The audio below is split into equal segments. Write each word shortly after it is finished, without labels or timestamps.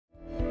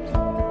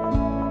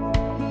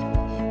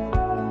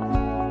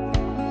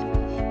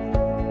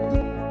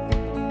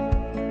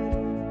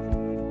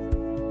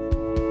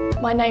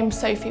My name's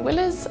Sophie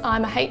Willers.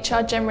 I'm a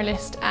HR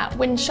generalist at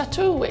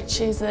Winshuttle,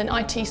 which is an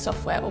IT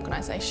software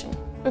organisation.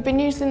 We've been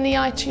using the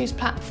iCHOOSE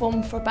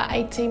platform for about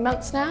 18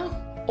 months now.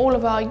 All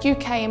of our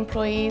UK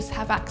employees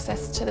have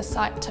access to the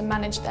site to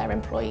manage their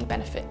employee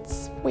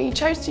benefits. We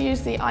chose to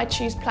use the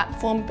iCHOOSE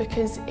platform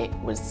because it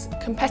was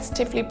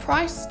competitively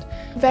priced,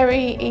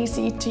 very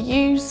easy to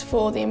use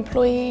for the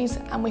employees,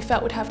 and we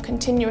felt we'd have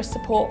continuous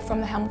support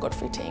from the Helm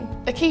Godfrey team.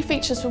 The key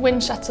features for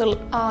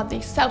Winshuttle are the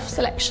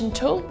self-selection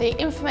tool, the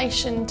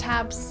information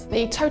tabs,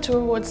 the total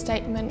reward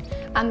statement,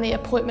 and the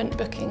appointment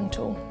booking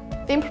tool.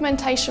 The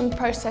implementation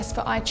process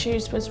for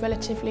iCHOOSE was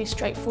relatively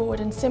straightforward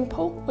and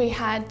simple. We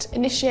had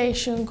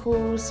initiation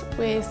calls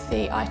with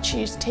the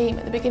iCHOOSE team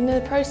at the beginning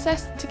of the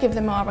process to give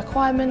them our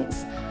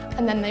requirements,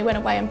 and then they went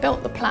away and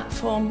built the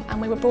platform, and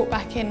we were brought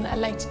back in at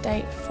a later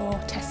date for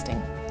testing.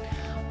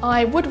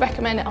 I would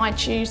recommend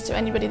iCHOOSE to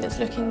anybody that's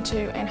looking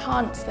to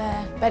enhance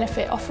their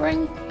benefit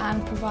offering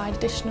and provide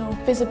additional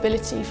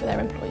visibility for their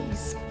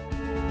employees.